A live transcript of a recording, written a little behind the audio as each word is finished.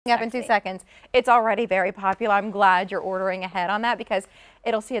up in 2 seconds. It's already very popular. I'm glad you're ordering ahead on that because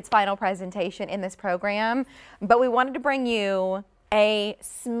it'll see its final presentation in this program. But we wanted to bring you a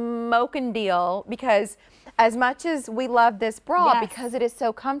smoking deal because as much as we love this bra because it is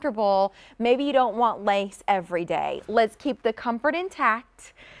so comfortable, maybe you don't want lace every day. Let's keep the comfort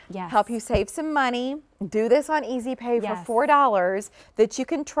intact. Help you save some money. Do this on Easy Pay for $4 that you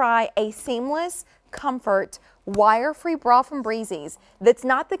can try a seamless comfort wire-free bra from Breezies. That's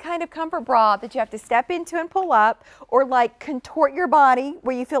not the kind of comfort bra that you have to step into and pull up or like contort your body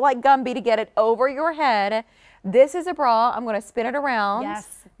where you feel like Gumby to get it over your head. This is a bra. I'm going to spin it around.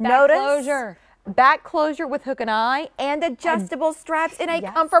 Back closure with hook and eye and adjustable straps in a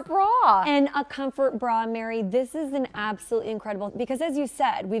comfort bra. And a comfort bra, Mary, this is an absolutely incredible, because as you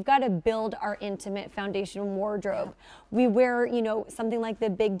said, we've got to build our intimate foundation wardrobe. We wear, you know, something like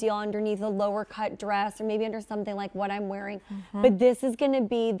the big deal underneath a lower cut dress or maybe under something like what I'm wearing. But this is going to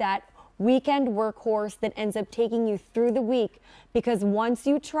be that weekend workhorse that ends up taking you through the week, because once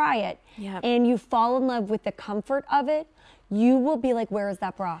you try it and you fall in love with the comfort of it, you will be like, where is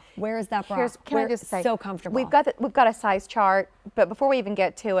that bra? Where is that bra? Can I just say, so comfortable. We've got a size chart, but before we even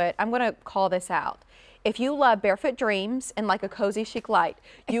get to it, I'm going to call this out. If you love Barefoot Dreams and like a cozy chic light,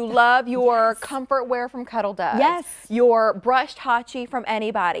 you love your comfort wear from Cuddle Does, your brushed Hachi from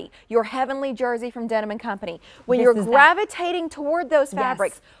Anybody, your heavenly jersey from Denim & Company, when you're gravitating toward those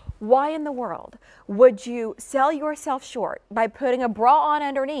fabrics, why in the world would you sell yourself short by putting a bra on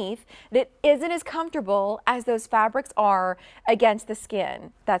underneath that isn't as comfortable as those fabrics are against the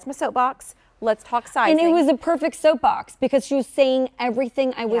skin? That's my soapbox. Let's talk sizing. And it was a perfect soapbox because she was saying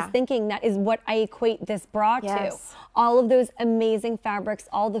everything I was thinking. That is what I equate this bra to. All of those amazing fabrics,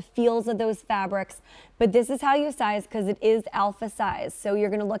 all the feels of those fabrics. But this is how you size because it is alpha size. So you're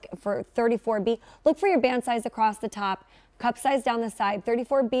going to look for 34B. Look for your band size across the top. Cup size down the side.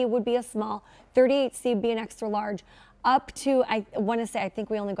 34B would be a small. 38C would be an extra large. Up to, I want to say, I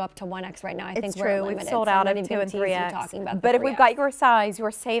think we only go up to 1X right now. I think we're limited. We've sold out of 2 and 3X. But if we've got your size, you're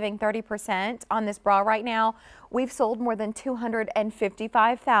saving 30% on this bra right now. We've sold more than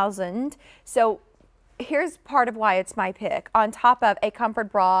 255,000. So here's part of why it's my pick. On top of a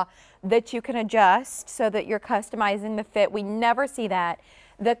comfort bra that you can adjust so that you're customizing the fit. We never see that.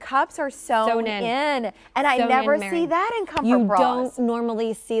 The cups are sewn in. And I never see that in comfort bras. You don't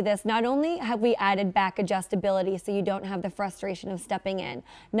normally see this. Not only have we added back adjustability so you don't have the frustration of stepping in,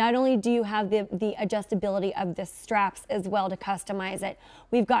 not only do you have the adjustability of the straps as well to customize it,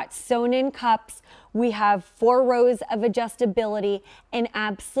 we've got sewn in cups, we have 4 rows of adjustability, and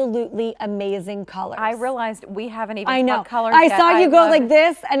absolutely amazing colors. I realized we haven't even got colors yet. I saw you go like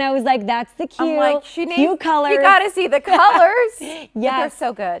this, and I was like, that's the cute, like, cute colors. You gotta see the colors. They're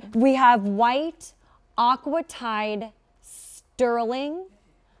so good. We have white, aqua tide, sterling,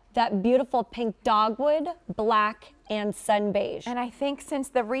 that beautiful pink dogwood, black, and sun beige. And I think since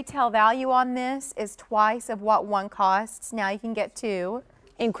the retail value on this is twice of what one costs, now you can get 2.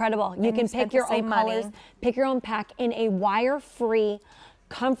 Incredible. You can pick your own colors, pick your own pack in a wire-free,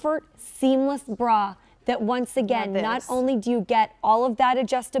 comfort, seamless bra that once again, not only do you get all of that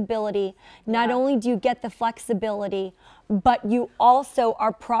adjustability, not only do you get the flexibility, but you also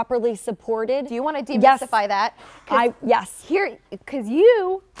are properly supported. Do you want to demystify that? Here, because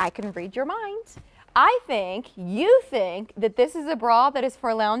I can read your mind. I think you think that this is a bra that is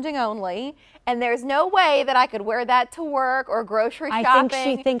for lounging only, and there's no way that I could wear that to work or grocery shopping. I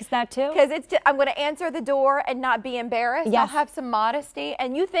think she thinks that too. Because I'm going to answer the door and not be embarrassed. I'll have some modesty,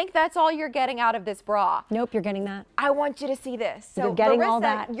 and you think that's all you're getting out of this bra. Nope, you're getting that. I want you to see this. So you're getting Larissa, all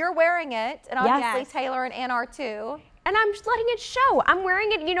that. You're wearing it, and obviously Taylor and Ann are too. And I'm just letting it show. I'm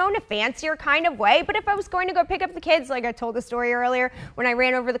wearing it, you know, in a fancier kind of way. But if I was going to go pick up the kids, like I told the story earlier, when I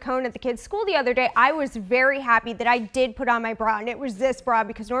ran over the cone at the kids' school the other day, I was very happy that I did put on my bra. And it was this bra,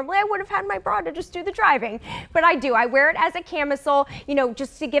 because normally I would have had my bra to just do the driving. But I do. I wear it as a camisole, you know,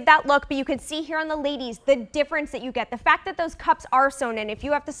 just to give that look. But you can see here on the ladies the difference that you get. The fact that those cups are sewn in. If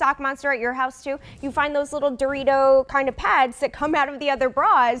you have the sock monster at your house too, you find those little Dorito kind of pads that come out of the other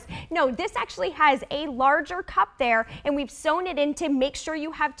bras. No, this actually has a larger cup there, and we've sewn it in to make sure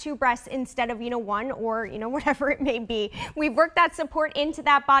you have 2 breasts instead of, you know, 1 or, you know, whatever it may be. We've worked that support into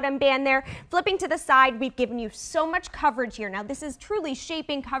that bottom band there. Flipping to the side, we've given you so much coverage here. Now, this is truly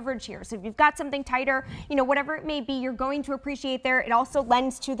shaping coverage here. So if you've got something tighter, you know, whatever it may be, you're going to appreciate there. It also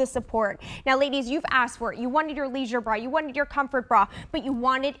lends to the support. Now, ladies, you've asked for it. You wanted your leisure bra. You wanted your comfort bra, but you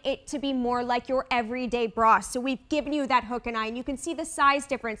wanted it to be more like your everyday bra. So we've given you that hook and eye, and you can see the size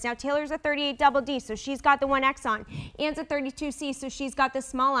difference. Now, Taylor's a 38 double D, so she's got the 1X on. and a 32C, so she's got the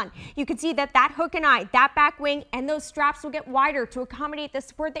small on. You can see that hook and eye, that back wing, and those straps will get wider to accommodate the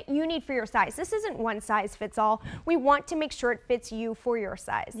support that you need for your size. This isn't one size fits all. We want to make sure it fits you for your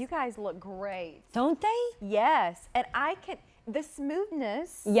size. You guys look great. Don't they? Yes, and the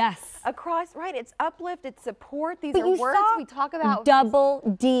smoothness. Yes. Across, right, it's uplift, it's support. These But are you words saw we talk about. Double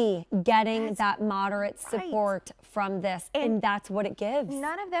D getting that moderate support from this, and that's what it gives.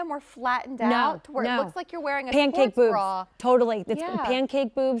 None of them were flattened out to where it looks like you're wearing a pancake sports boobs. bra. Totally. It's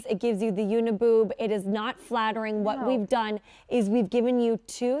pancake boobs. It gives you the uniboob. It is not flattering. What we've done is we've given you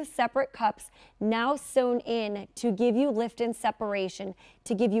 2 separate cups now sewn in to give you lift and separation,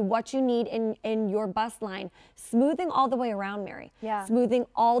 to give you what you need in your bust line. Smoothing all the way around, Mary. Yeah. Smoothing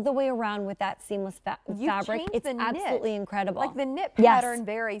all the way around with that seamless fabric. Changed It's the knit. absolutely incredible. Like the knit pattern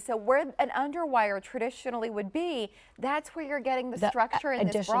varies. So where an underwire traditionally would be, that's where you're getting the structure in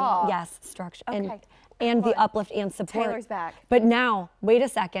this bra. Yes, structure. Okay. And the uplift and support. Taylor's back. But now, wait a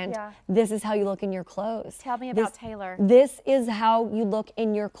second. Yeah. This is how you look in your clothes. Tell me about Taylor. This is how you look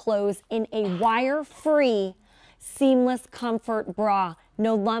in your clothes in a wire-free, seamless comfort bra.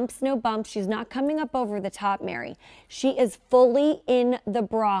 No lumps, no bumps. She's not coming up over the top, Mary. She is fully in the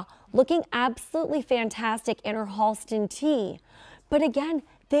bra, looking absolutely fantastic in her Halston tee. But again,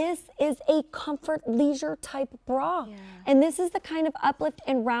 this is a comfort leisure type bra. Yeah. And this is the kind of uplift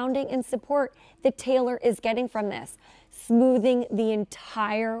and rounding and support that Taylor is getting from this. Smoothing the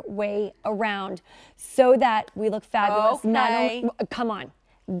entire way around so that we look fabulous. Okay. Not only, come on.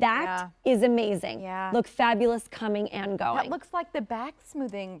 That is amazing. Yeah. Look fabulous coming and going. That looks like the back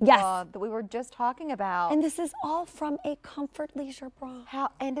smoothing bra that we were just talking about. And this is all from a comfort leisure bra.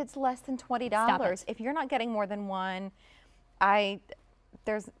 And it's less than $20. Stop it. If you're not getting more than one,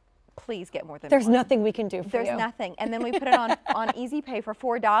 please get more than There's one. nothing we can do for you. There's nothing. And then we put it on Easy Pay for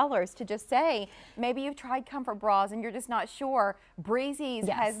 $4 to just say, maybe you've tried comfort bras and you're just not sure. Breezies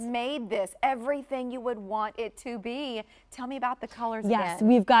has made this everything you would want it to be. Tell me about the colors again. Yes,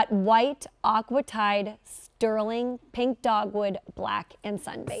 we've got white, aqua tide, sterling, pink dogwood, black, and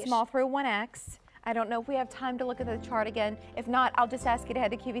sun beige. Small through 1X. I don't know if we have time to look at the chart again. If not, I'll just ask you to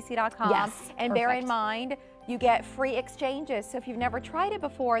head to QVC.com. Yes, and bear in mind, you get free exchanges. So if you've never tried it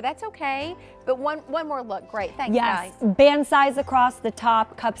before, that's okay. But one more look. Great. Thanks, guys. Band size across the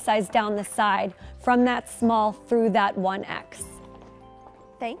top, cup size down the side, from that small through that 1X.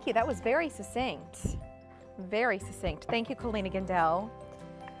 Thank you. That was very succinct. Very succinct. Thank you, Colina Gindel.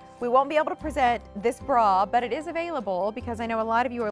 We won't be able to present this bra, but it is available because I know a lot of you are